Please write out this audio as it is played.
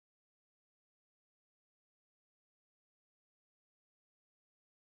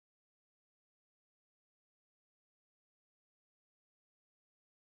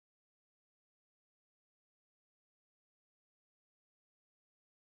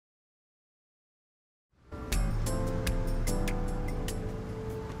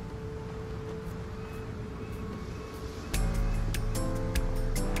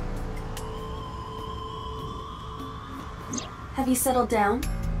Have you settled down?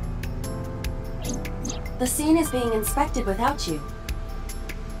 The scene is being inspected without you.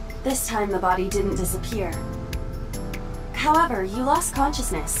 This time the body didn't disappear. However, you lost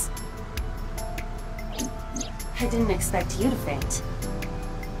consciousness. I didn't expect you to faint.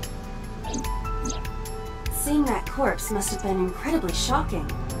 Seeing that corpse must have been incredibly shocking.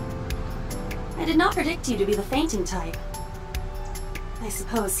 I did not predict you to be the fainting type. I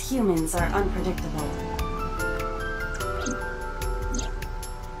suppose humans are unpredictable.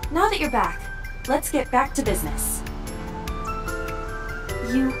 Now that you're back, let's get back to business.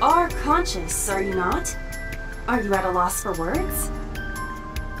 You are conscious, are you not? Are you at a loss for words?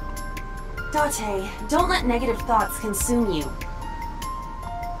 Date, don't let negative thoughts consume you.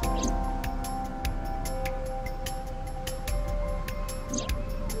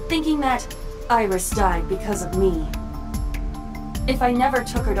 Thinking that Iris died because of me. If I never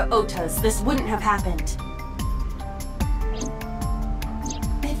took her to Ota's, this wouldn't have happened.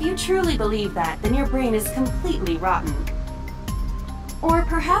 If you truly believe that, then your brain is completely rotten. Or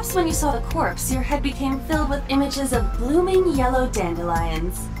perhaps when you saw the corpse, your head became filled with images of blooming yellow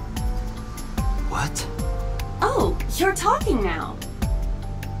dandelions. What? Oh, you're talking now.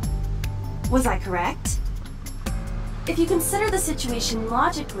 Was I correct? If you consider the situation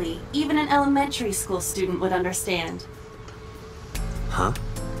logically, even an elementary school student would understand. Huh?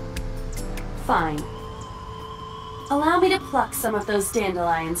 Fine. Allow me to pluck some of those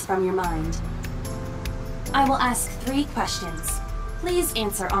dandelions from your mind. I will ask 3 questions. Please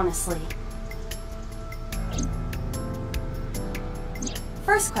answer honestly.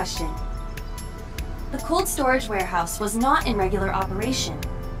 First question. The cold storage warehouse was not in regular operation.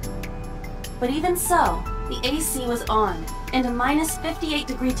 But even so, the AC was on, and a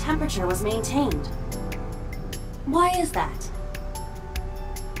 -58-degree temperature was maintained. Why is that?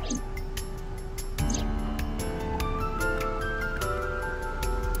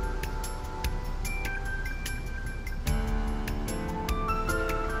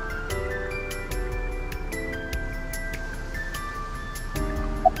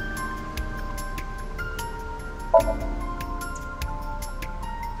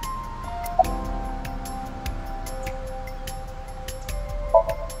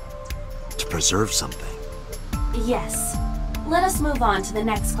 Preserve something. Yes. Let us move on to the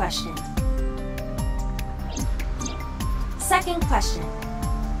next question. Second question.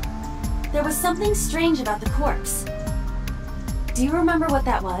 There was something strange about the corpse. Do you remember what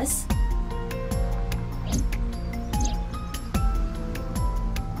that was?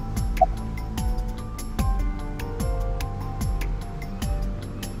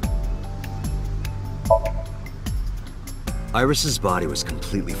 Iris's body was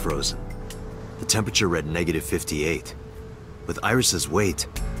completely frozen. The temperature read -58. With Iris's weight...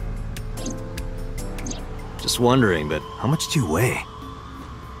 Just wondering, but how much do you weigh?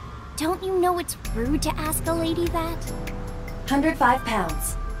 Don't you know it's rude to ask a lady that? 105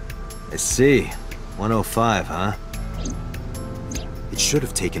 pounds. I see. 105, huh? It should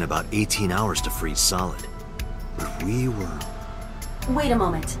have taken about 18 hours to freeze solid. But we were... Wait a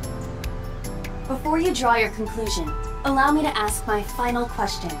moment. Before you draw your conclusion, allow me to ask my final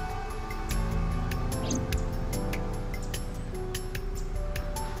question.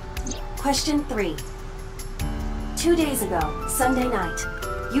 Question 3. 2 days ago, Sunday night,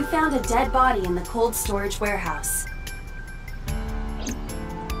 you found a dead body in the cold storage warehouse.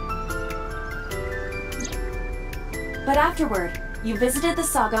 But afterward, you visited the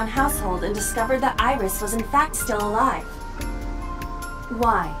Sagan household and discovered that Iris was in fact still alive.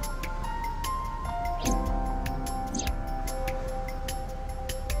 Why?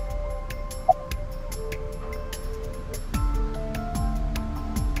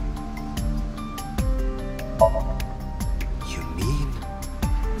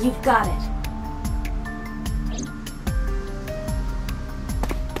 You've got it.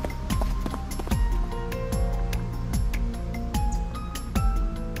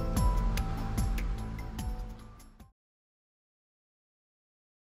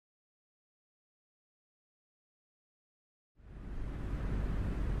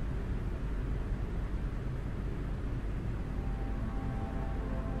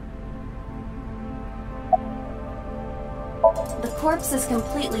 The corpse is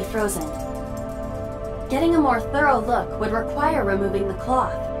completely frozen. Getting a more thorough look would require removing the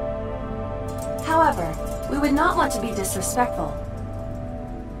cloth. However, we would not want to be disrespectful.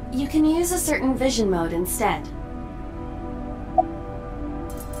 You can use a certain vision mode instead.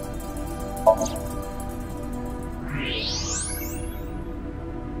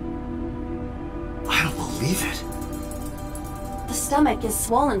 I don't believe it. The stomach is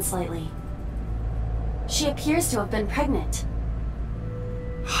swollen slightly. She appears to have been pregnant.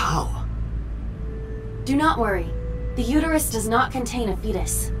 How? Do not worry. The uterus does not contain a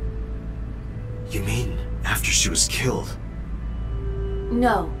fetus. You mean after she was killed?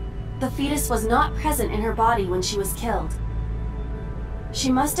 No. The fetus was not present in her body when she was killed.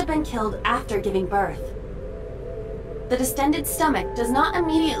 She must have been killed after giving birth. The distended stomach does not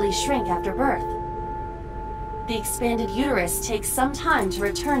immediately shrink after birth. The expanded uterus takes some time to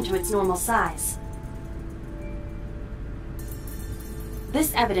return to its normal size.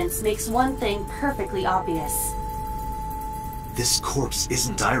 This evidence makes one thing perfectly obvious. This corpse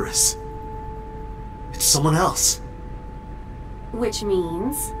isn't Iris. It's someone else. Which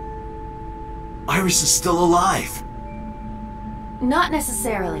means... Iris is still alive. Not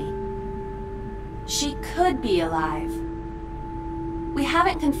necessarily. She could be alive. We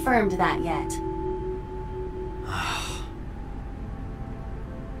haven't confirmed that yet.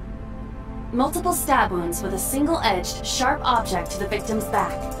 Multiple stab wounds with a single-edged, sharp object to the victim's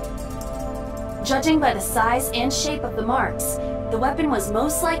back. Judging by the size and shape of the marks, the weapon was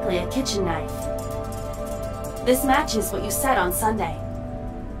most likely a kitchen knife. This matches what you said on Sunday.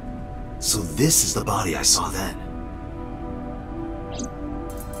 So this is the body I saw then.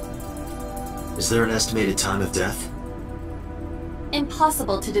 Is there an estimated time of death?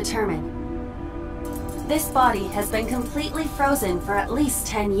 Impossible to determine. This body has been completely frozen for at least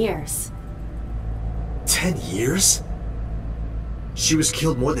 10 years. 10 years? She was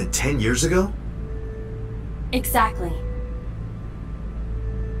killed more than 10 years ago? Exactly.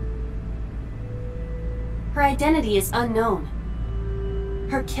 Her identity is unknown.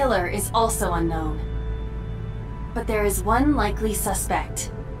 Her killer is also unknown. But there is one likely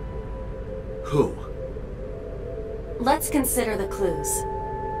suspect. Who? Let's consider the clues.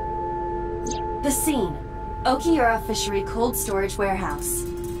 The scene: Okiura Fishery Cold Storage Warehouse.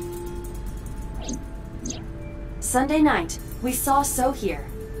 Sunday night, we saw So here.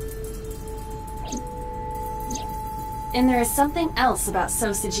 And there is something else about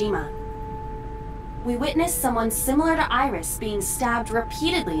So Sejima. We witnessed someone similar to Iris being stabbed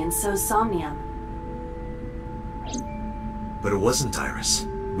repeatedly in So's Somnium. But it wasn't Iris.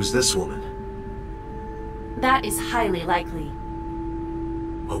 It was this woman. That is highly likely.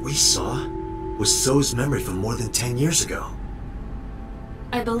 What we saw was So's memory from more than 10 years ago.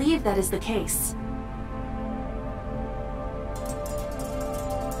 I believe that is the case.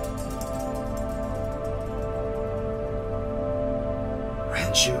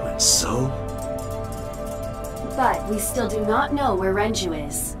 Renju and So? But we still do not know where Renju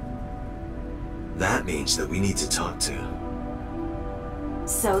is. That means that we need to talk to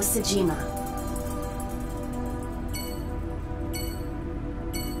So Sejima.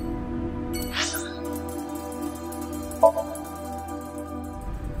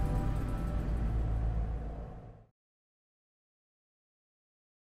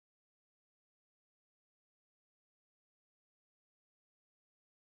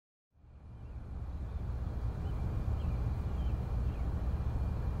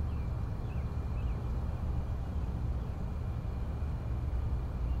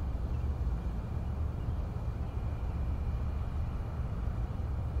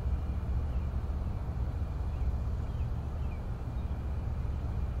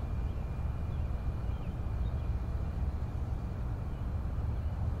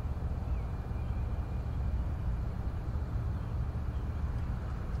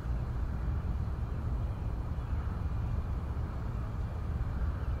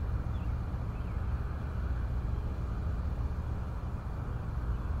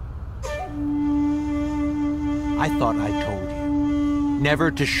 I thought I told you never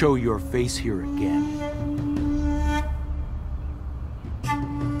to show your face here again.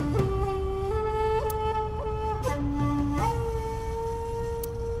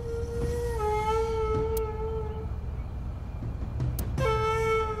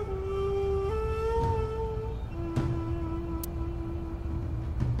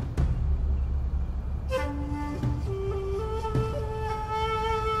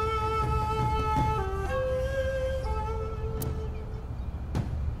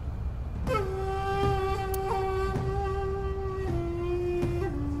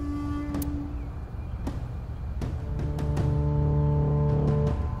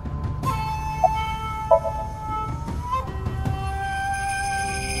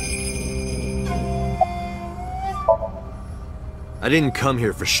 I didn't come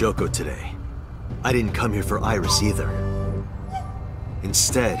here for Shoko today. I didn't come here for Iris either.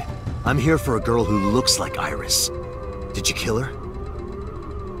 Instead, I'm here for a girl who looks like Iris. Did you kill her?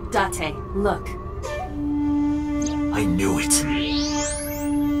 Date, look. I knew it.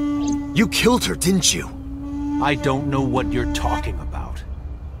 You killed her, didn't you? I don't know what you're talking about.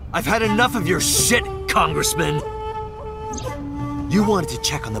 I've had enough of your shit, Congressman! You wanted to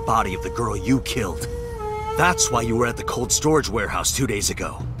check on the body of the girl you killed. That's why you were at the cold storage warehouse 2 days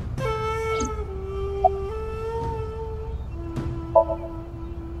ago.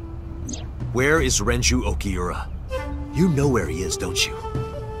 Where is Renju Okiura? You know where he is, don't you?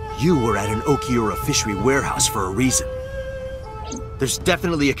 You were at an Okiura fishery warehouse for a reason. There's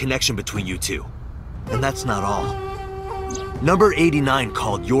definitely a connection between you two. And that's not all. Number 89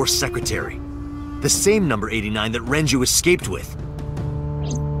 called your secretary. The same number 89 that Renju escaped with.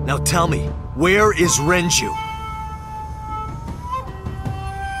 Now tell me, where is Renju?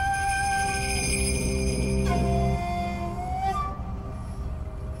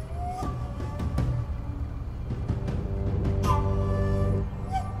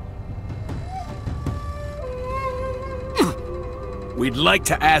 We'd like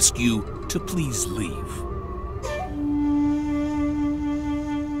to ask you to please leave.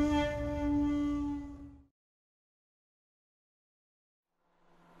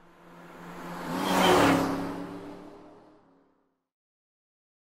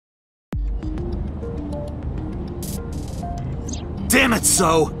 Damn it,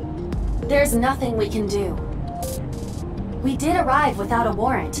 So! There's nothing we can do. We did arrive without a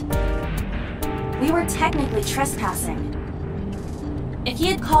warrant. We were technically trespassing. If he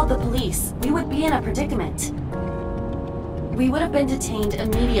had called the police, we would be in a predicament. We would have been detained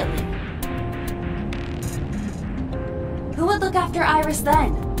immediately. Who would look after Iris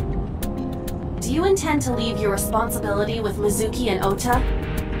then? Do you intend to leave your responsibility with Mizuki and Ota?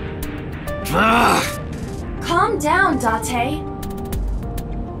 Ugh. Calm down, Date.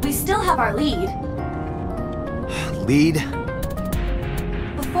 We still have our lead. Lead?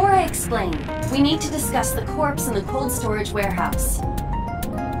 Before I explain, we need to discuss the corpse in the cold storage warehouse.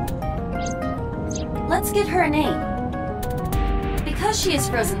 Let's give her a name. Because she is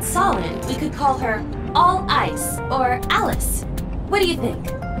frozen solid, we could call her All Ice or Alice. What do you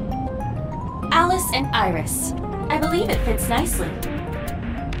think? Alice and Iris. I believe it fits nicely.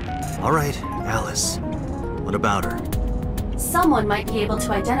 All right, Alice. What about her? Someone might be able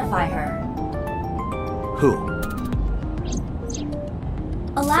to identify her. Who?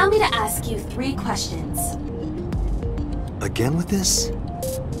 Allow me to ask you 3 questions. Again with this?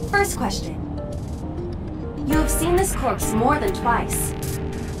 First question. You have seen this corpse more than twice.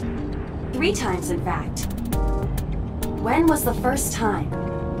 3 times, in fact. When was the first time?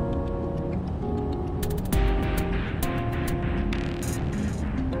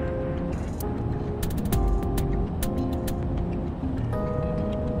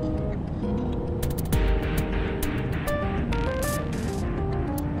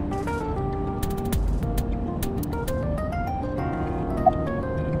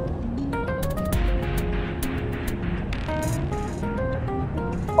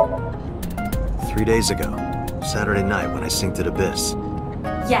 Three days ago. Saturday night when I synced at Abyss.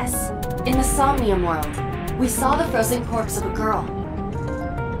 Yes, in the Somnium world. We saw the frozen corpse of a girl.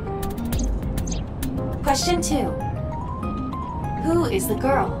 Question 2. Who is the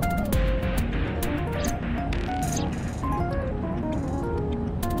girl?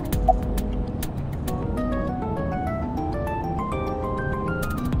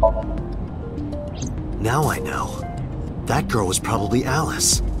 Now I know. That girl was probably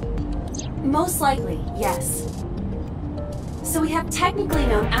Alice. Most likely, yes. So we have technically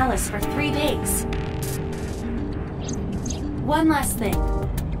known Alice for 3 days. One last thing.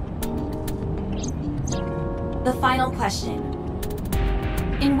 The final question.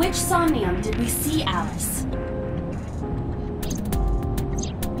 In which Somnium did we see Alice?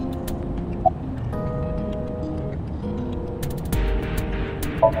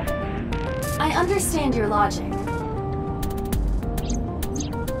 I understand your logic.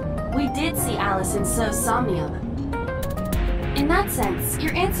 We did see Alice in So's Somnium. In that sense,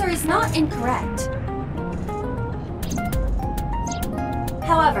 your answer is not incorrect.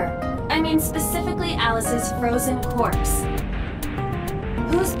 However, I mean specifically Alice's frozen corpse.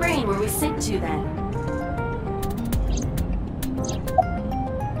 Whose brain were we synced to then?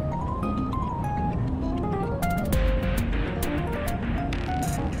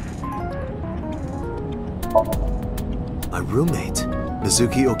 My roommate,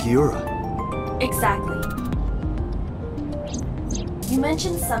 Mizuki Okiura. Exactly. You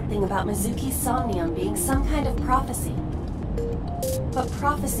mentioned something about Mizuki's Somnium being some kind of prophecy. But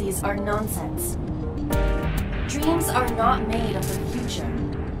prophecies are nonsense. Dreams are not made of the future.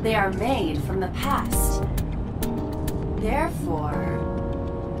 They are made from the past. Therefore...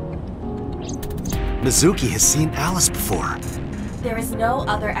 Mizuki has seen Alice before. there is no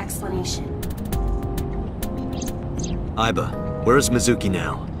other explanation. Aiba, where is Mizuki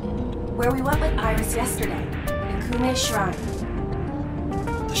now? Where we went with Iris yesterday, the Kume Shrine.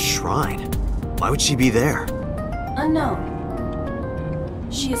 The shrine? Why would she be there? Unknown.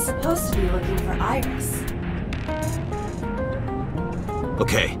 She is supposed to be looking for Iris.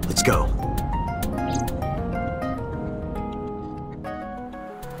 Okay, let's go.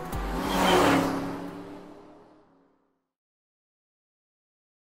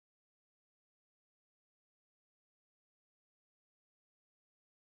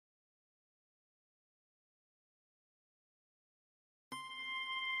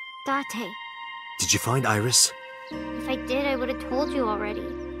 Date, Did you find Iris? if I did, I would have told you already.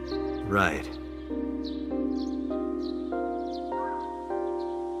 Right.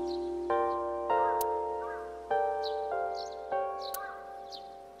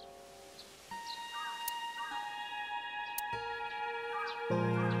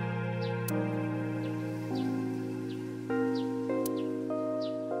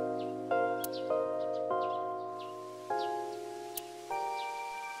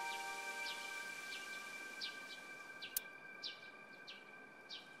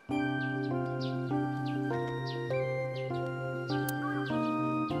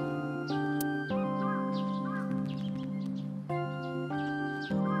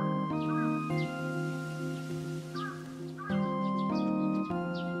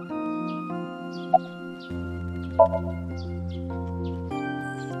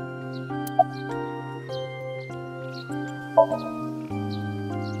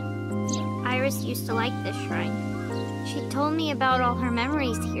 Iris used to like this shrine. She told me about all her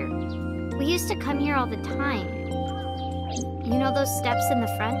memories here. We used to come here all the time. You know those steps in the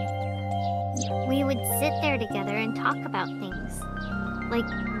front? We would sit there together and talk about things. Like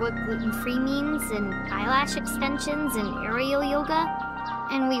what gluten-free means, and eyelash extensions, and aerial yoga.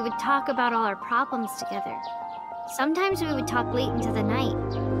 And we would talk about all our problems together. Sometimes we would talk late into the night.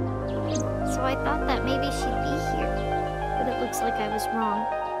 So I thought that maybe she'd be here. But it looks like I was wrong.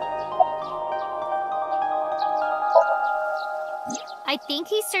 I think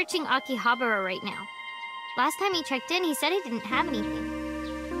he's searching Akihabara right now. Last time he checked in, he said he didn't have anything.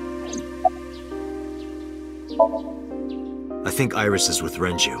 I think Iris is with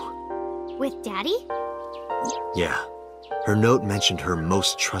Renju. With Daddy? Yeah. Her note mentioned her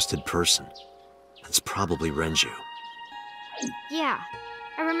most trusted person. That's probably Renju. Yeah.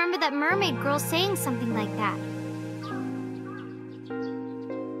 I remember that mermaid girl saying something like that.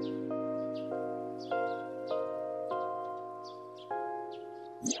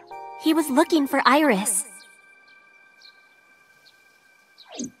 He was looking for Iris.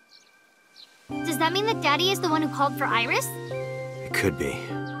 Does that mean that Daddy is the one who called for Iris? It could be.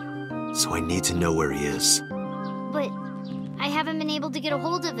 So I need to know where he is. But I haven't been able to get a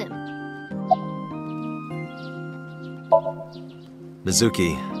hold of him.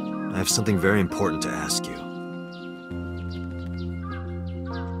 Mizuki, I have something very important to ask you.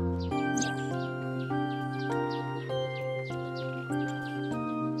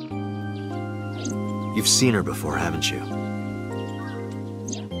 You've seen her before, haven't you?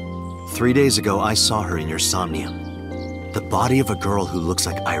 3 days ago, I saw her in your Somnium. The body of a girl who looks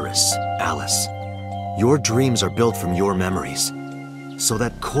like Iris, Alice. Your dreams are built from your memories. So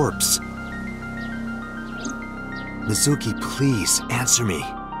that corpse... Mizuki, please, answer me.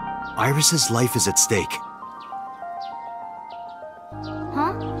 Iris's life is at stake.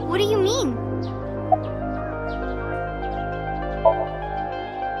 Huh? What do you mean?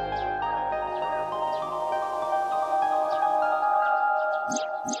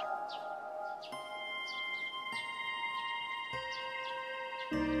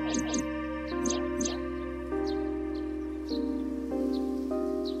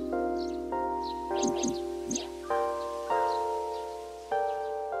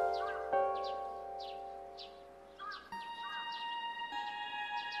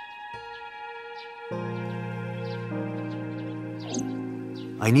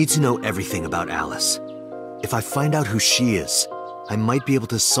 I need to know everything about Alice. If I find out who she is, I might be able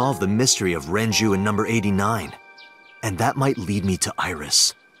to solve the mystery of Renju and number 89. And that might lead me to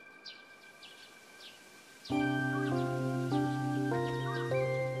Iris.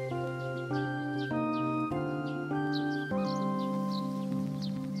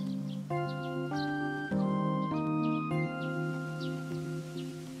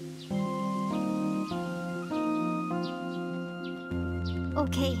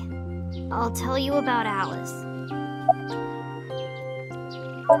 Okay, I'll tell you about Alice.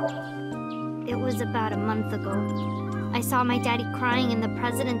 It was about a month ago. I saw my daddy crying in the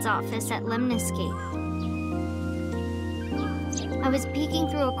president's office at Lemniscape. I was peeking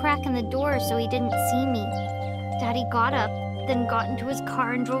through a crack in the door so he didn't see me. Daddy got up, then got into his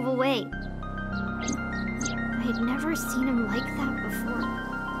car and drove away. I had never seen him like that before.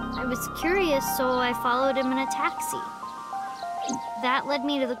 I was curious, so I followed him in a taxi. That led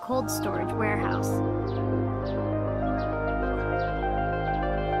me to the cold storage warehouse.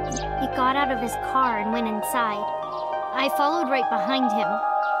 He got out of his car and went inside. I followed right behind him,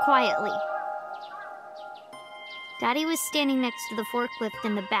 quietly. Daddy was standing next to the forklift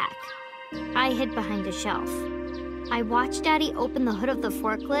in the back. I hid behind a shelf. I watched Daddy open the hood of the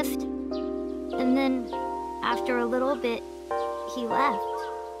forklift, and then, after a little bit, he left.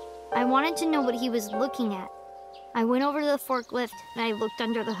 I wanted to know what he was looking at. I went over to the forklift and I looked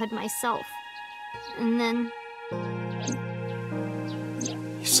under the hood myself. And then...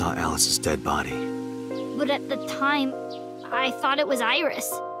 You saw Alice's dead body. But at the time, I thought it was Iris.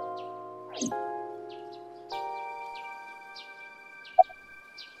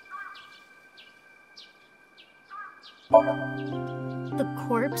 The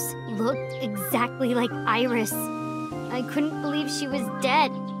corpse looked exactly like Iris. I couldn't believe she was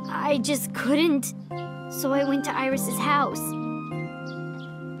dead. I just couldn't. So I went to Iris's house.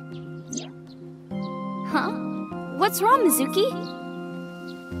 Huh? What's wrong, Mizuki?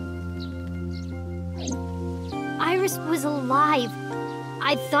 Iris was alive.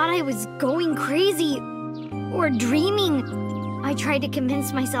 I thought I was going crazy or dreaming. I tried to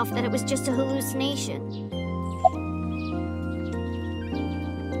convince myself that it was just a hallucination.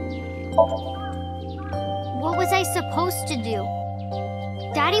 What was I supposed to do?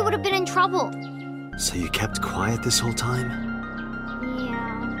 Daddy would have been in trouble. So you kept quiet this whole time?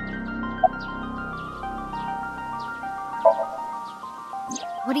 Yeah.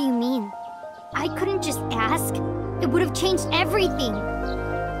 What do you mean? I couldn't just ask. It would have changed everything.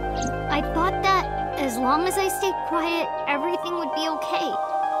 I thought that as long as I stayed quiet, everything would be okay.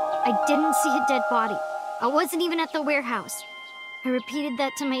 I didn't see a dead body. I wasn't even at the warehouse. I repeated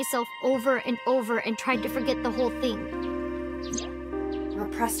that to myself over and over and tried to forget the whole thing.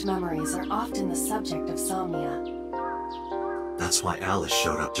 Repressed memories are often the subject of somnia. That's why Alice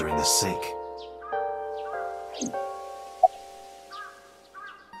showed up during the sync.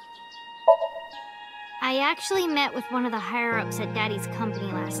 I actually met with one of the higher-ups at Daddy's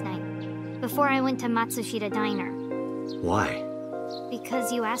company last night, before I went to Matsushita Diner. Why?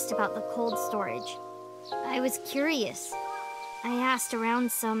 Because you asked about the cold storage. I was curious. I asked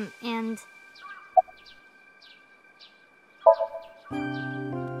around some, and...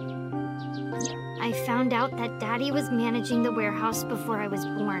 I found out that Daddy was managing the warehouse before I was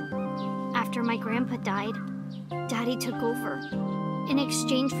born. After my grandpa died, Daddy took over. In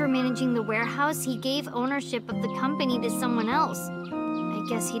exchange for managing the warehouse, he gave ownership of the company to someone else. I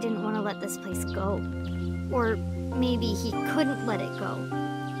guess he didn't want to let this place go. Or maybe he couldn't let it go.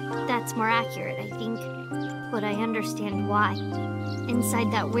 That's more accurate, I think. But I understand why.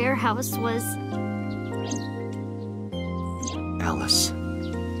 Inside that warehouse was... Alice.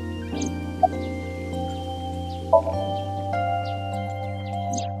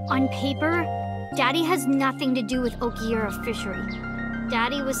 On paper, Daddy has nothing to do with Okiura Fishery.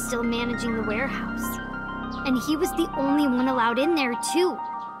 Daddy was still managing the warehouse. And he was the only one allowed in there, too.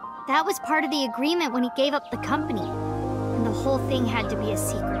 That was part of the agreement when he gave up the company. And the whole thing had to be a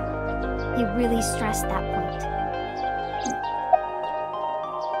secret. He really stressed that point.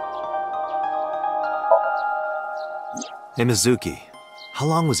 Hey, Mizuki. How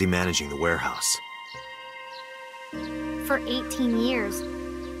long was he managing the warehouse? For 18 years.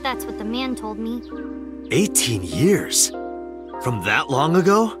 That's what the man told me. 18 years? From that long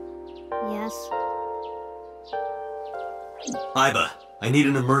ago? Yes. Iba, I need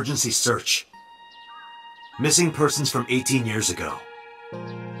an emergency search. Missing persons from 18 years ago.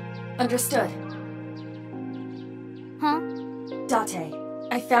 Understood. Huh? Date,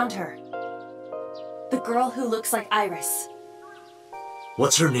 I found her. The girl who looks like Iris.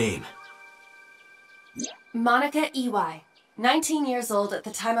 What's her name? Monica Iwai, 19 years old at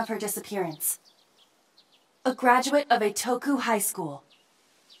the time of her disappearance. A graduate of Eitoku High School.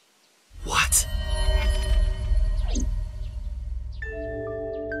 What?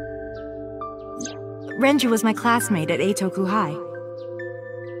 Renju was my classmate at Eitoku High.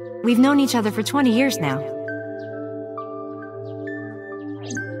 We've known each other for 20 years now.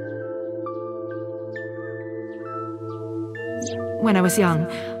 When I was young,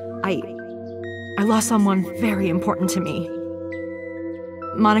 I lost someone very important to me.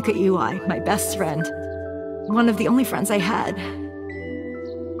 Monica Iwai, my best friend. One of the only friends I had.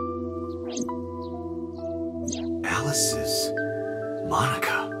 Alice is...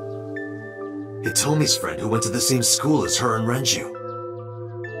 Monica. Hitomi's friend who went to the same school as her and Renju.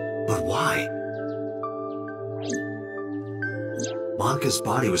 But why? Monika's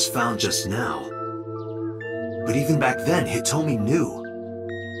body was found just now. But even back then, Hitomi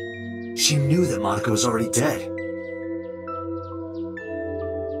knew. She knew that Monika was already dead.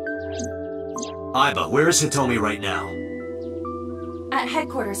 Aiba, where is Hitomi right now? At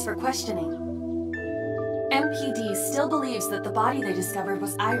headquarters for questioning. MPD still believes that the body they discovered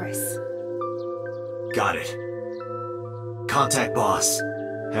was Iris. Got it. Contact boss.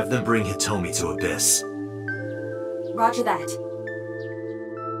 Have them bring Hitomi to Abyss. Roger that.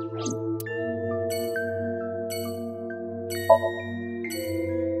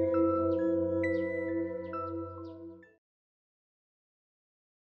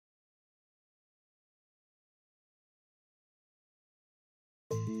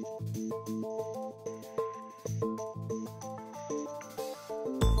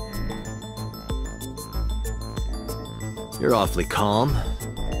 You're awfully calm.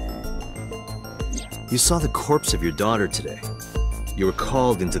 You saw the corpse of your daughter today. You were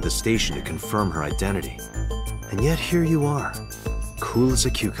called into the station to confirm her identity. And yet here you are, cool as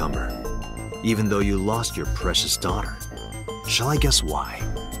a cucumber, even though you lost your precious daughter. Shall I guess why?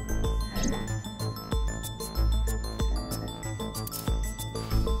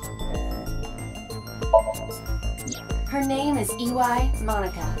 Her name is Iwai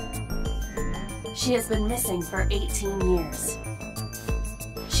Monika. She has been missing for 18 years.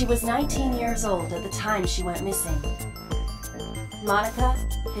 She was 19 years old at the time she went missing. Monika,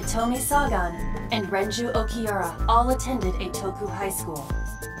 Hitomi Sagan, and Renju Okiura all attended Eitoku High School.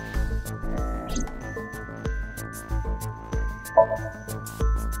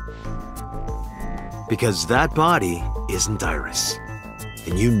 Because that body isn't Iris.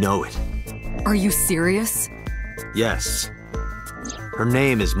 And you know it. Are you serious? Yes. Her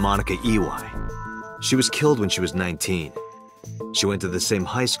name is Monika Iwai. She was killed when she was 19. She went to the same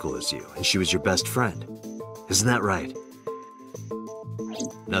high school as you, and she was your best friend. Isn't that right?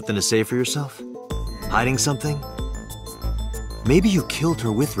 Nothing to say for yourself? Hiding something? Maybe you killed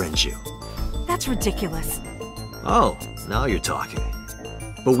her with Renju. That's ridiculous. Oh, now you're talking.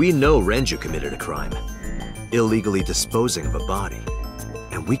 But we know Renju committed a crime. Illegally disposing of a body.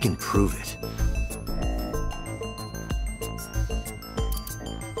 And we can prove it.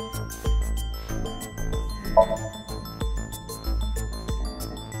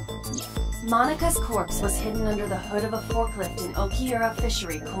 Monika's corpse was hidden under the hood of a forklift in Okiura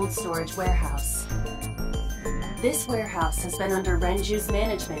Fishery cold storage warehouse. This warehouse has been under Renju's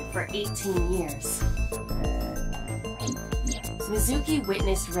management for 18 years. Mizuki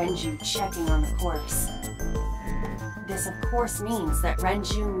witnessed Renju checking on the corpse. This of course means that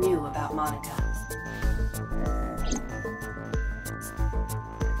Renju knew about Monika.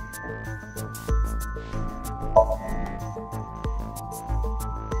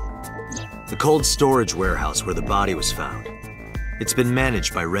 The cold storage warehouse where the body was found. It's been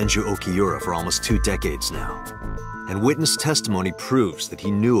managed by Renju Okiura for almost 2 decades now. And witness testimony proves that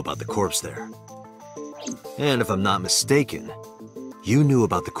he knew about the corpse there. And if I'm not mistaken, you knew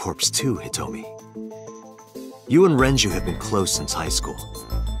about the corpse too, Hitomi. You and Renju have been close since high school.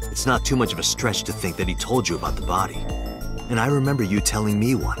 It's not too much of a stretch to think that he told you about the body. And I remember you telling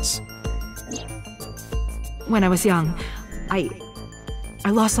me once. When I was young, I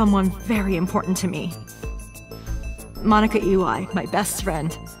lost someone very important to me. Monika Iwai, my best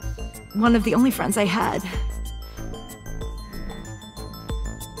friend. One of the only friends I had.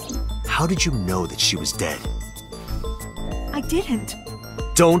 How did you know that she was dead? I didn't.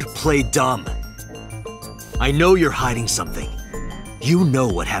 Don't play dumb. I know you're hiding something. You know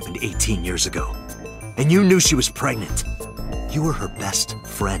what happened 18 years ago. And you knew she was pregnant. You were her best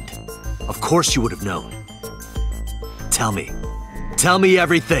friend. Of course you would have known. Tell me. Tell me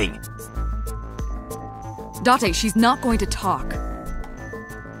everything! Date, she's not going to talk.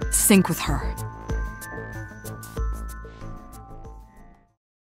 Sync with her.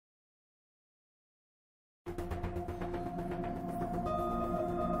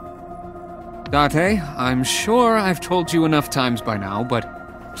 Date, I'm sure I've told you enough times by now,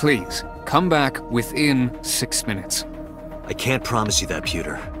 but please, come back within 6 minutes. I can't promise you that,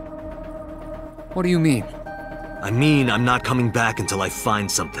 Pewter. What do you mean? I mean, I'm not coming back until I find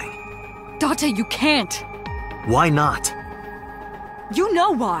something. Date, you can't! Why not? You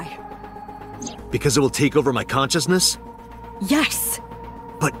know why! Because it will take over my consciousness? Yes!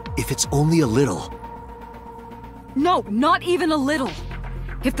 But if it's only a little... No, not even a little!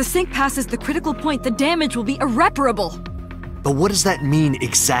 If the sync passes the critical point, the damage will be irreparable! But what does that mean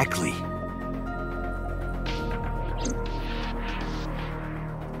exactly?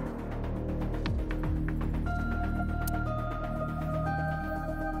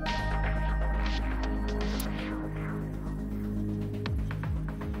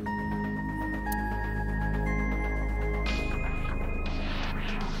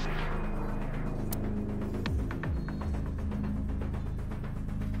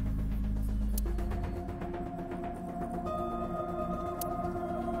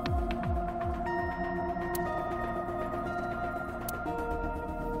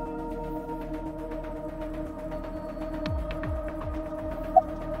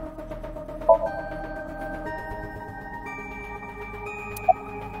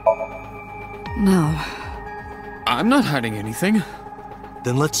 No. I'm not hiding anything.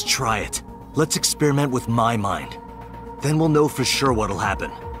 Then let's try it. Let's experiment with my mind. Then we'll know for sure what'll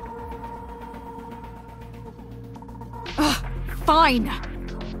happen. Fine.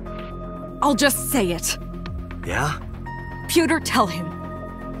 I'll just say it. Yeah? Pewter, tell him.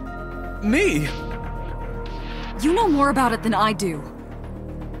 Me? You know more about it than I do.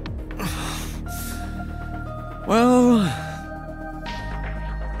 Well...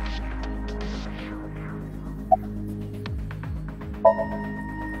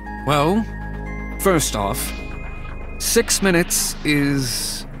 Well, first off, 6 minutes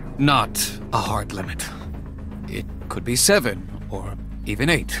is not a hard limit. It could be 7, or even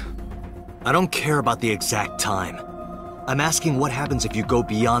 8. I don't care about the exact time. I'm asking what happens if you go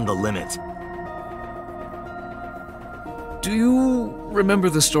beyond the limit. Do you remember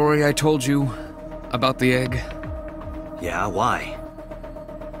the story I told you about the egg? Yeah, why?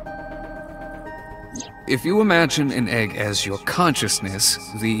 If you imagine an egg as your consciousness,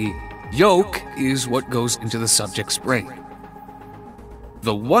 the yolk is what goes into the subject's brain.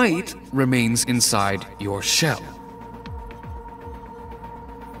 The white remains inside your shell.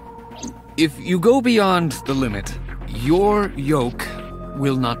 If you go beyond the limit, your yolk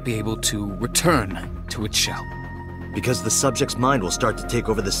will not be able to return to its shell. Because the subject's mind will start to take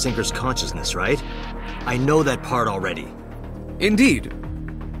over the sinker's consciousness, right? I know that part already. Indeed,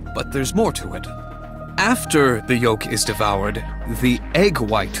 but there's more to it. After the yolk is devoured, the egg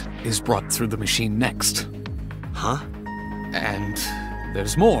white is brought through the machine next. Huh? And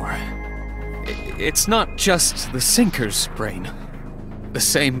there's more. It's not just the sinker's brain. The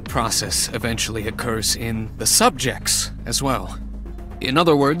same process eventually occurs in the subject's as well. In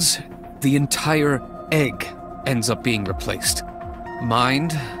other words, the entire egg ends up being replaced.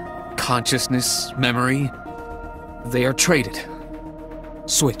 Mind, consciousness, memory, they are traded.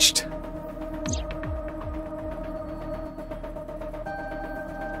 Switched.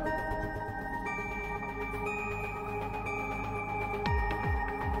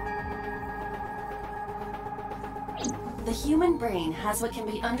 The human brain has what can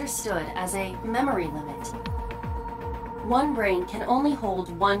be understood as a memory limit. One brain can only hold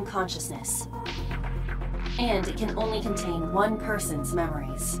one consciousness, and it can only contain one person's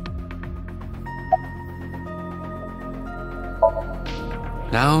memories.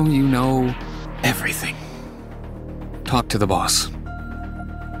 Now you know everything. Talk to the boss.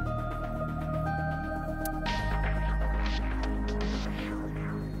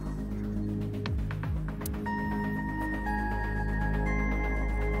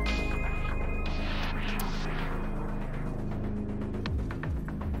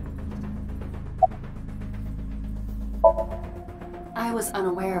 I was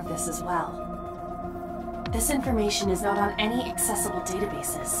unaware of this as well. This information is not on any accessible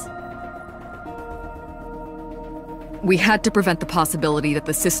databases. We had to prevent the possibility that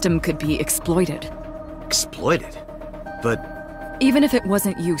the system could be exploited. Exploited? But... Even if it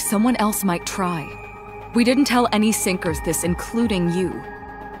wasn't you, someone else might try. We didn't tell any sinkers this, including you.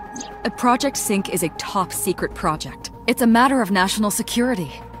 Project Sync is a top-secret project. It's a matter of national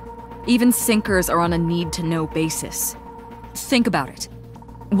security. Even sinkers are on a need-to-know basis. Think about it.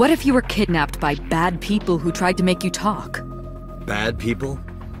 What if you were kidnapped by bad people who tried to make you talk? Bad people?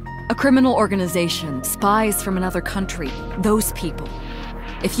 A criminal organization, spies from another country, those people.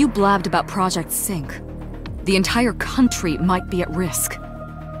 If you blabbed about Project Sync, the entire country might be at risk.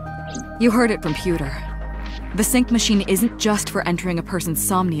 You heard it from Pewter. The Sync machine isn't just for entering a person's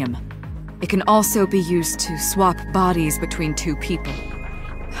somnium. It can also be used to swap bodies between two people.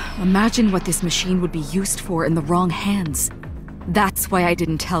 Imagine what this machine would be used for in the wrong hands. That's why I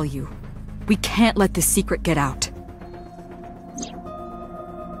didn't tell you. We can't let this secret get out.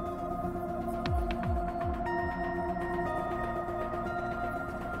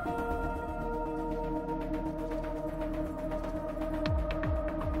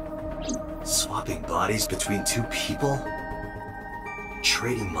 Swapping bodies between two people?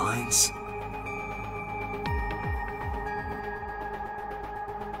 Trading minds?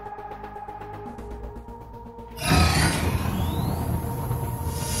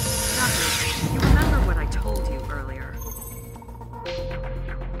 You remember what I told you earlier?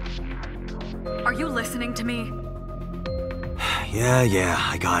 Are you listening to me? Yeah,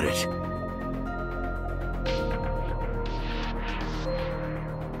 I got it.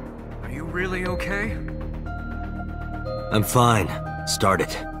 Are you really okay? I'm fine. Start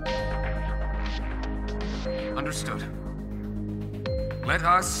it. Understood. Let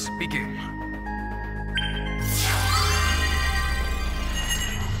us begin.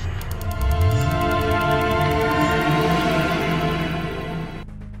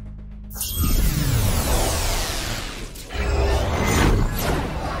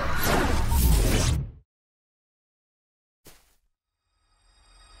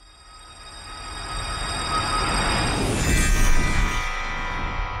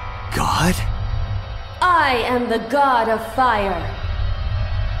 What? I am the god of fire.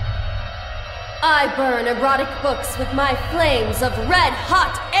 I burn erotic books with my flames of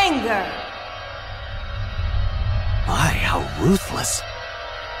red-hot anger. My, how ruthless.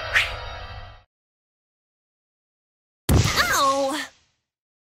 Ow!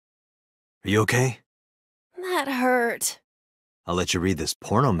 Are you okay? That hurt. I'll let you read this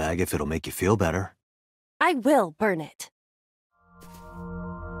porno mag if it'll make you feel better. I will burn it.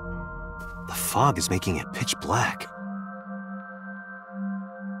 The fog is making it pitch black.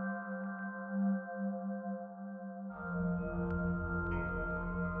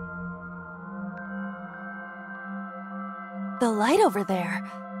 The light over there.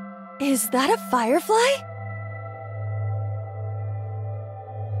 Is that a firefly?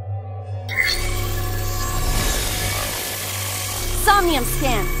 Somnium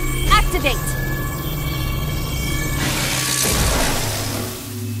scan. Activate.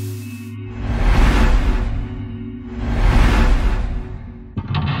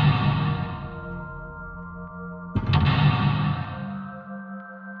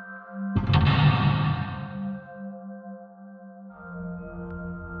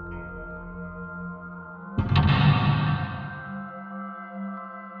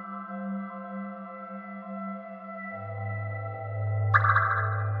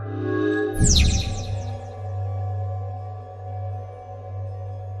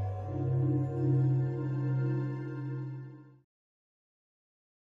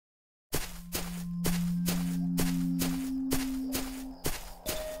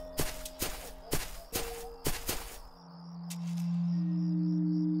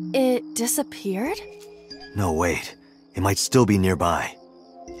 It disappeared? No, wait. It might still be nearby.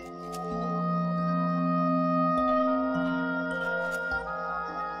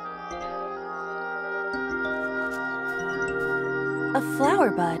 A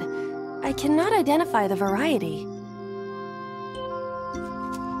flower bud. I cannot identify the variety.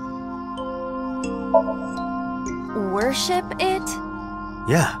 Worship it?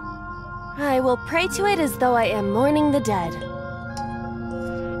 Yeah. I will pray to it as though I am mourning the dead.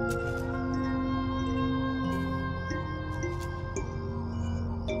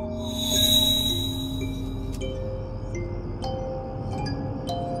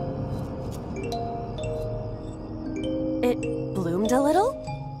 It bloomed a little?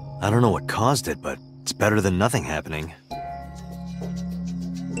 I don't know what caused it, but it's better than nothing happening.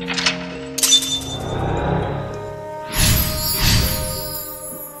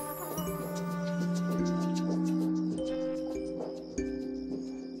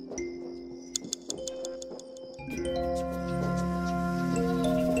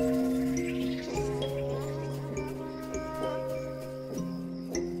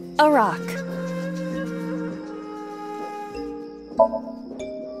 A rock.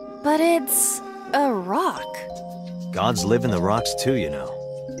 But it's a rock. Gods live in the rocks too, you know.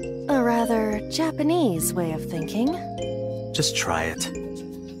 A rather Japanese way of thinking. Just try it.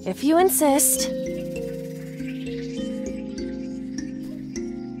 If you insist.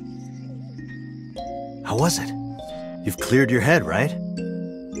 How was it? You've cleared your head, right?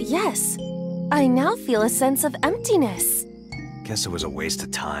 Yes. I now feel a sense of emptiness. Guess it was a waste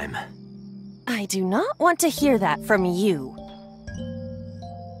of time. I do not want to hear that from you.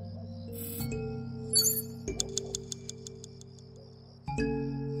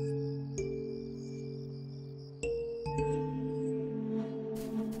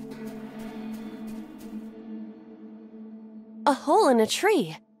 A hole in a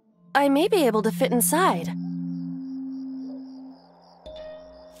tree. I may be able to fit inside.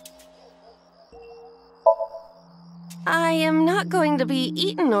 I am not going to be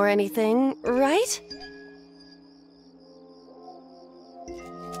eaten or anything, right?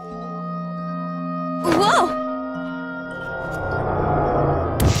 Whoa!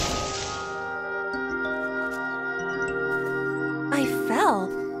 I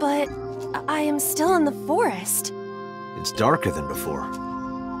fell, but I am still in the forest. It's darker than before.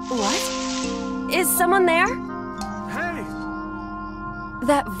 What? Is someone there? Hey!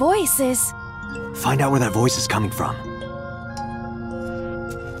 That voice is... Find out where that voice is coming from.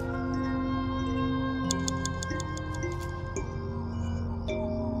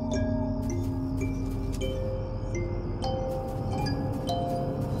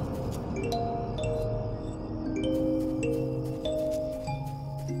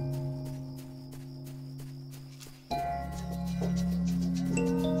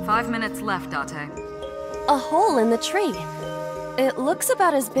 Five minutes left, Date. a hole in the tree. It looks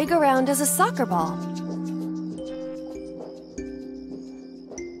about as big around as a soccer ball.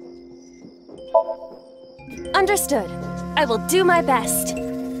 Understood. I will do my best.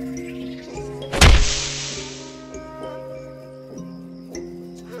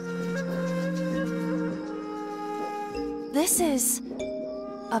 This is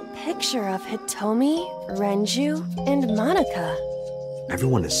a picture of Hitomi, Renju, and Monika.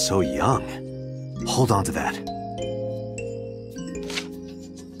 Everyone is so young. Hold on to that.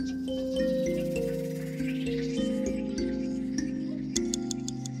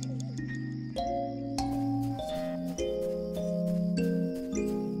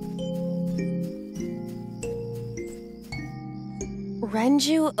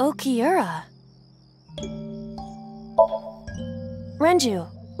 Renju Okiura. Renju,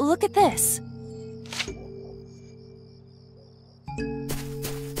 look at this.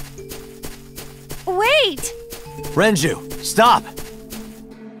 Wait! Renju, stop!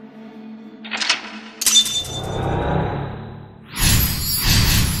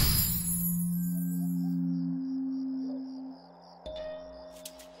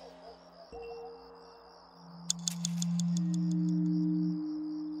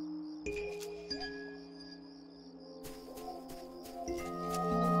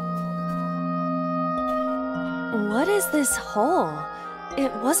 What is this hole?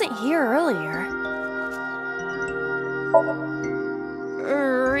 It wasn't here earlier.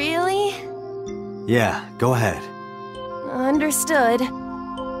 Really? Yeah, go ahead. Understood.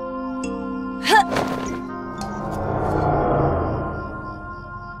 Huh.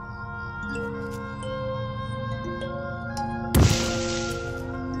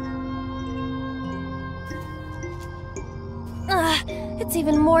 It's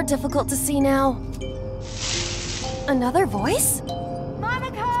even more difficult to see now. Another voice?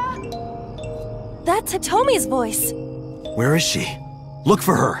 Monika! That's Hitomi's voice. Where is she? Look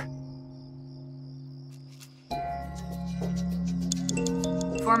for her.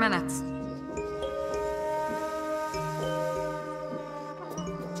 4 minutes.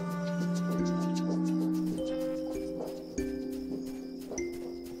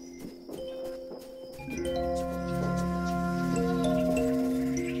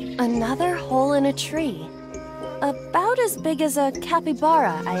 Another hole in a tree. About as big as a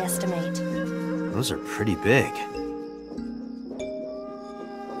capybara, I estimate. Those are pretty big.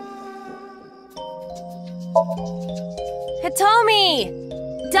 Hitomi!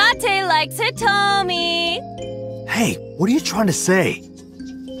 Date likes Hitomi! Hey, what are you trying to say?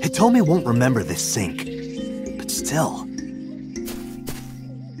 Hitomi won't remember this sink. But still.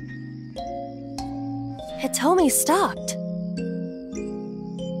 Hitomi stopped.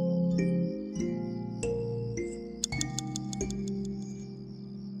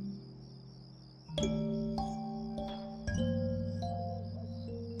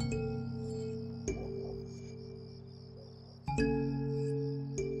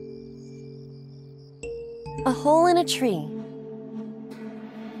 A hole in a tree.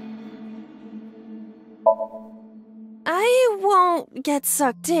 I won't get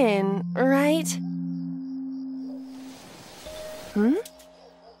sucked in, right?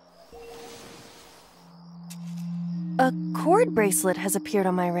 A cord bracelet has appeared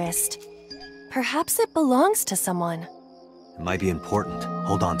on my wrist. Perhaps it belongs to someone. It might be important.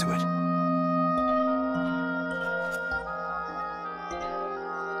 Hold on to it.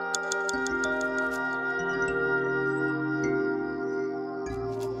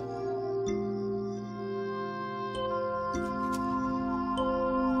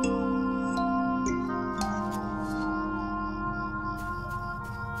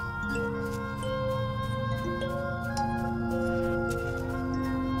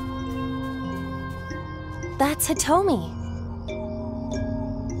 That's Hitomi.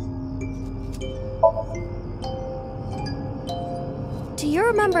 Do you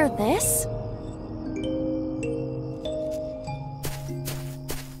remember this?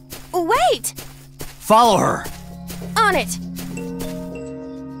 Wait! Follow her! On it!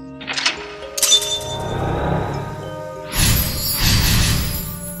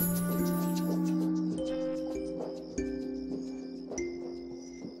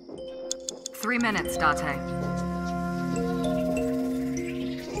 Three minutes, Date.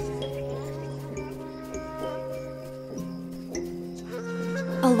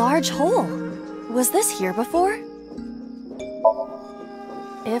 A large hole. Was this here before?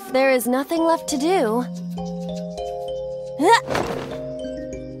 If there is nothing left to do...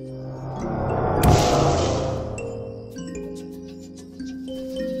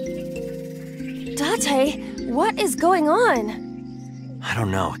 Date, what is going on? I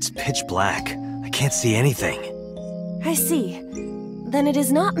don't know, it's pitch black. I can't see anything. I see. Then it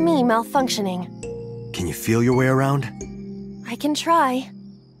is not me malfunctioning. Can you feel your way around? I can try.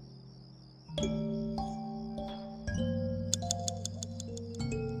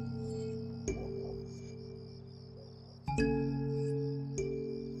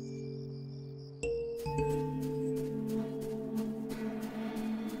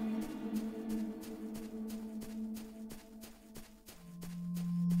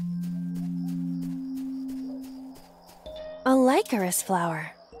 A licorice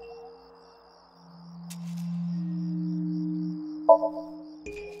flower.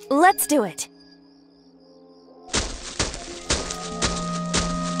 Let's do it.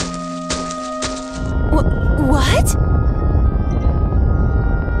 What?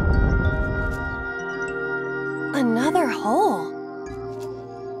 Another hole.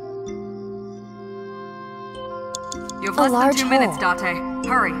 You have A less large than 2 minutes, hole. Date.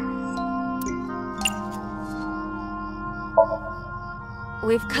 Hurry.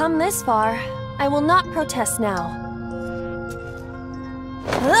 We've come this far. I will not protest now.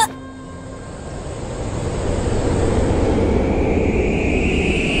 Huh?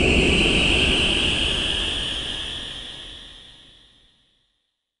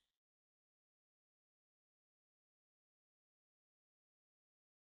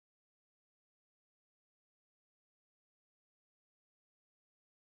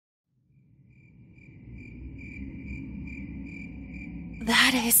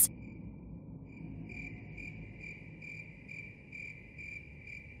 That is...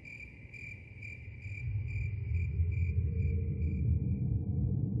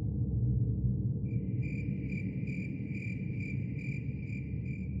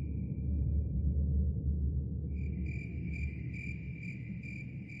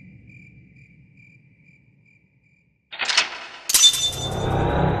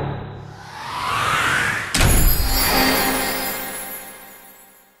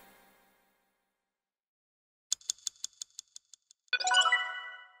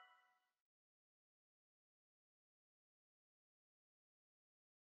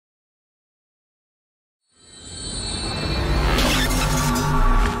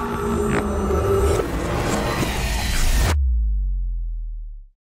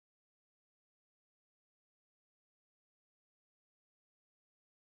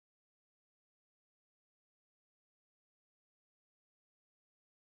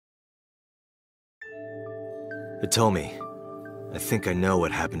 Hitomi, I think I know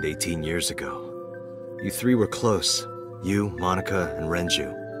what happened 18 years ago. You three were close. You, Monica, and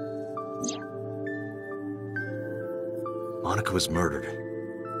Renju. Monica was murdered.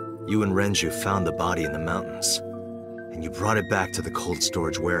 You and Renju found the body in the mountains, and you brought it back to the cold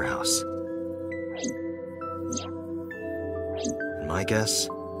storage warehouse. And my guess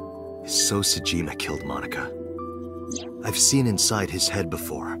is So Sejima killed Monica. I've seen inside his head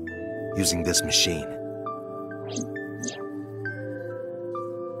before, using this machine.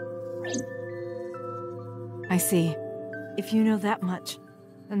 I see. If you know that much,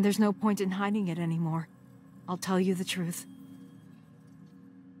 then there's no point in hiding it anymore. I'll tell you the truth.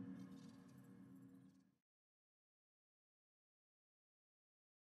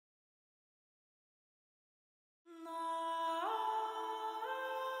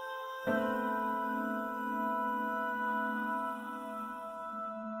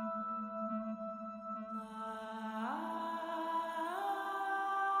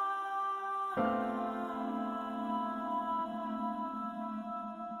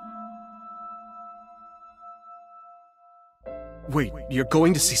 Wait, you're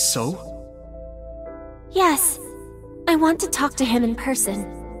going to see So? Yes. I want to talk to him in person.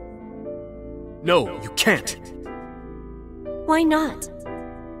 No, you can't. Why not?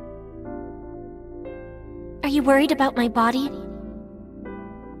 Are you worried about my body?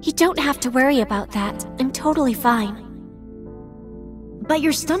 You don't have to worry about that. I'm totally fine. But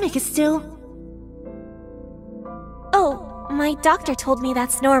your stomach is still... Oh, my doctor told me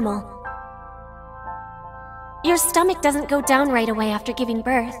that's normal. Your stomach doesn't go down right away after giving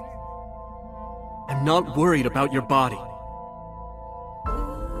birth. I'm not worried about your body.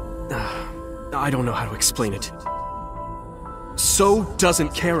 I don't know how to explain it. So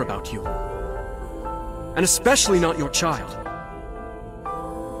doesn't care about you. And especially not your child.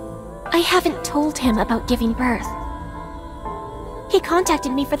 I haven't told him about giving birth. He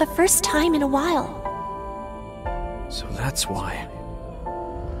contacted me for the first time in a while. So that's why.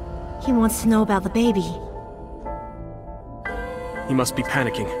 He wants to know about the baby. He must be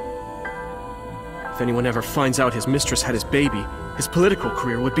panicking. If anyone ever finds out his mistress had his baby, his political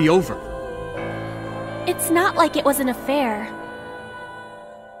career would be over. It's not like it was an affair.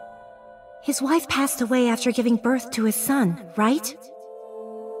 His wife passed away after giving birth to his son, right?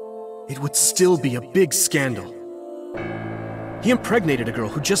 It would still be a big scandal. He impregnated a girl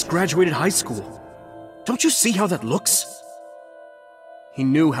who just graduated high school. Don't you see how that looks? He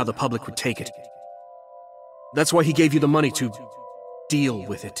knew how the public would take it. That's why he gave you the money to deal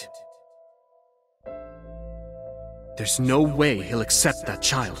with it. There's no way he'll accept that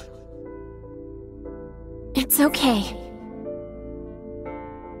child. It's okay.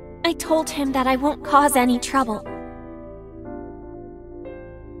 I told him that I won't cause any trouble.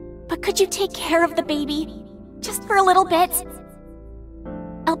 Could you take care of the baby? Just for a little bit?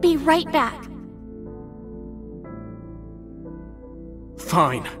 I'll be right back.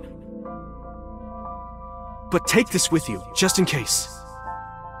 Fine. But take this with you, just in case.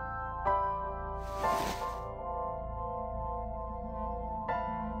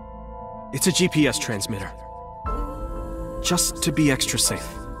 It's a GPS transmitter. Just to be extra safe.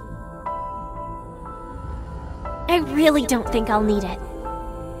 I really don't think I'll need it.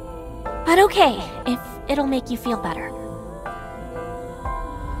 But okay, if it'll make you feel better.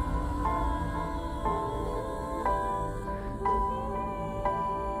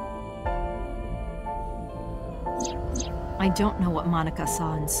 I don't know what Monica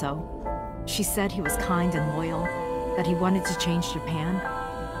saw in So. She said he was kind and loyal, that he wanted to change Japan,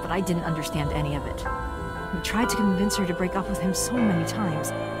 but I didn't understand any of it. We tried to convince her to break up with him so many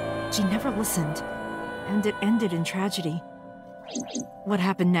times. She never listened, and it ended in tragedy. What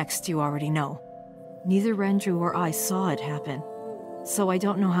happened next, you already know. Neither Renju or I saw it happen, so I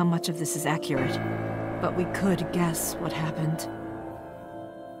don't know how much of this is accurate, but we could guess what happened.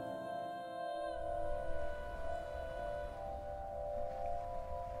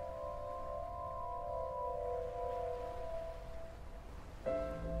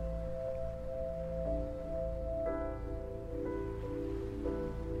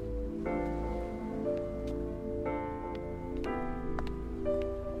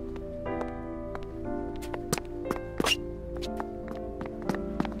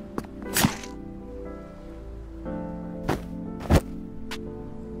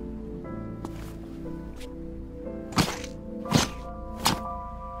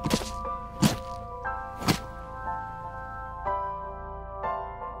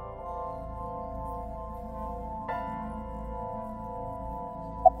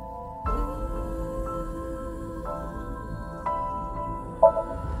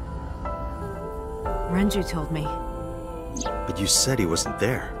 Renju told me. But you said he wasn't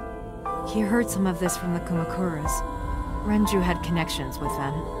there. He heard some of this from the Kumakuras. Renju had connections with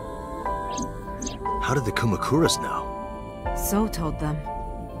them. How did the Kumakuras know? So told them.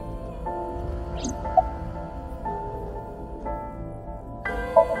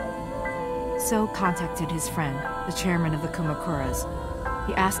 So contacted his friend, the chairman of the Kumakuras.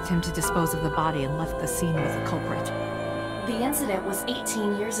 He asked him to dispose of the body and left the scene with the culprit. The incident was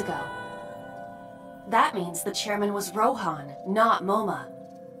 18 years ago. That means the chairman was Rohan, not Moma.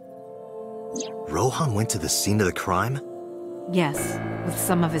 Rohan went to the scene of the crime? Yes, with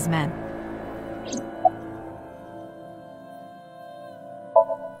some of his men.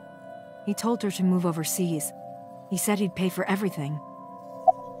 He told her to move overseas. He said he'd pay for everything.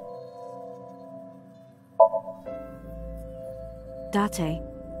 Date,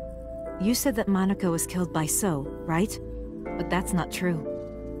 you said that Monica was killed by So, right? But that's not true.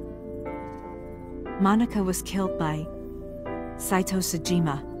 Monica was killed by Saito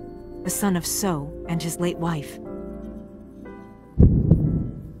Sejima, the son of So and his late wife.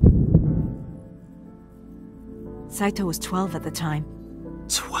 Saito was 12 at the time.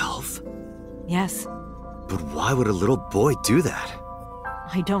 12? Yes. But why would a little boy do that?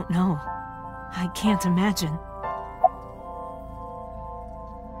 I don't know. I can't imagine.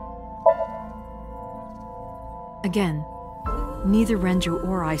 Again, neither Renju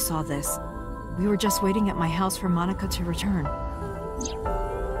or I saw this. We were just waiting at my house for Monica to return.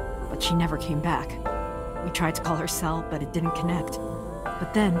 But she never came back. We tried to call her cell, but it didn't connect.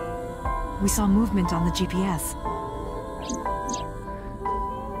 But then, we saw movement on the GPS.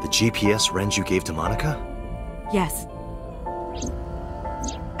 The GPS Renju gave to Monica? Yes.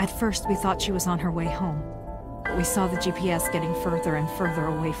 At first, we thought she was on her way home. But we saw the GPS getting further and further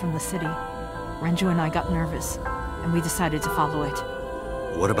away from the city. Renju and I got nervous, and we decided to follow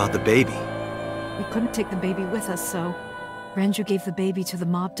it. What about the baby? We couldn't take the baby with us, so Renju gave the baby to the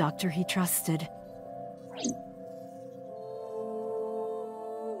mob doctor he trusted.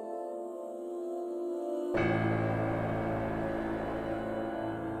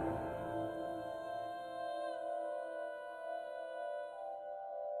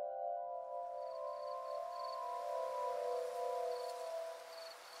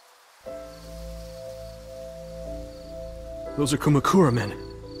 Those are Kumakura men.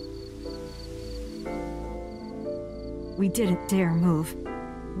 We didn't dare move.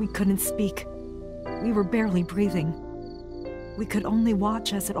 We couldn't speak. We were barely breathing. We could only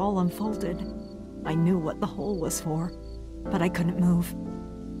watch as it all unfolded. I knew what the hole was for, but I couldn't move.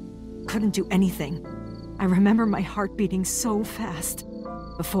 Couldn't do anything. I remember my heart beating so fast.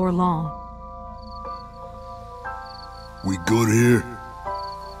 Before long. We good here?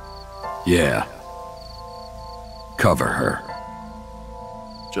 Yeah. Cover her.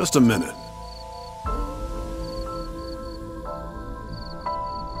 Just a minute.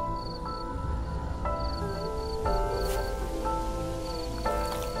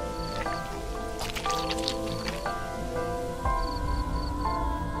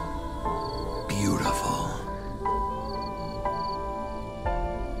 Beautiful.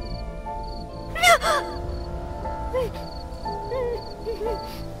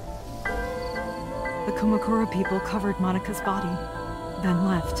 The Kumakura people covered Monika's body, then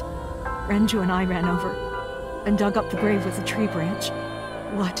left. Renju and I ran over and dug up the grave with a tree branch.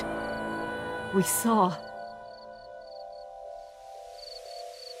 What we saw.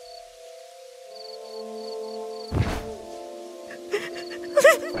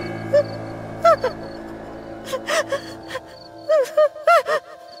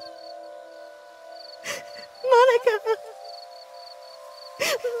 Monica!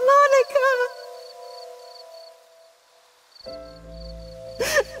 Monica!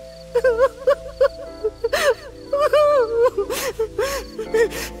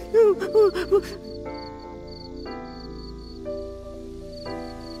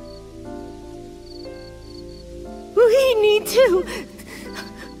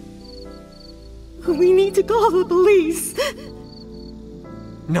 We need to call the police.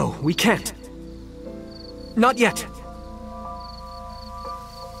 No, we can't. Not yet.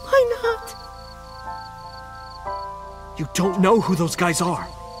 Why not? You don't know who those guys are.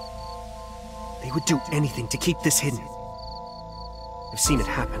 They would do anything to keep this hidden. I've seen it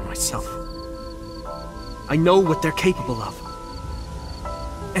happen myself. I know what they're capable of.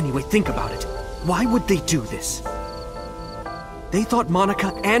 Anyway, think about it. Why would they do this? They thought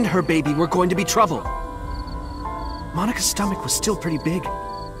Monica and her baby were going to be trouble. Monica's stomach was still pretty big.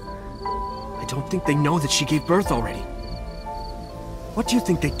 I don't think they know that she gave birth already. What do you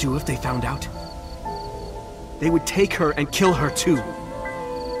think they'd do if they found out? They would take her and kill her too.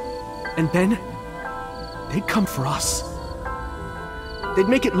 And then, they'd come for us. They'd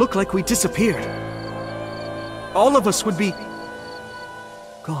make it look like we disappeared. All of us would be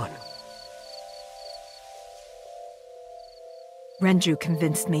gone. Renju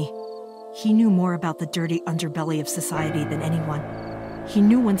convinced me. He knew more about the dirty underbelly of society than anyone. He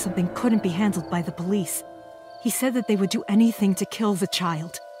knew when something couldn't be handled by the police. He said that they would do anything to kill the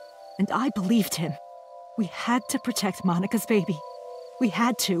child. And I believed him. We had to protect Monica's baby. We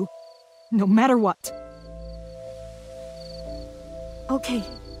had to, no matter what. Okay,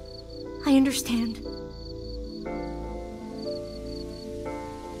 I understand.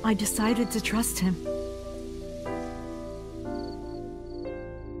 I decided to trust him.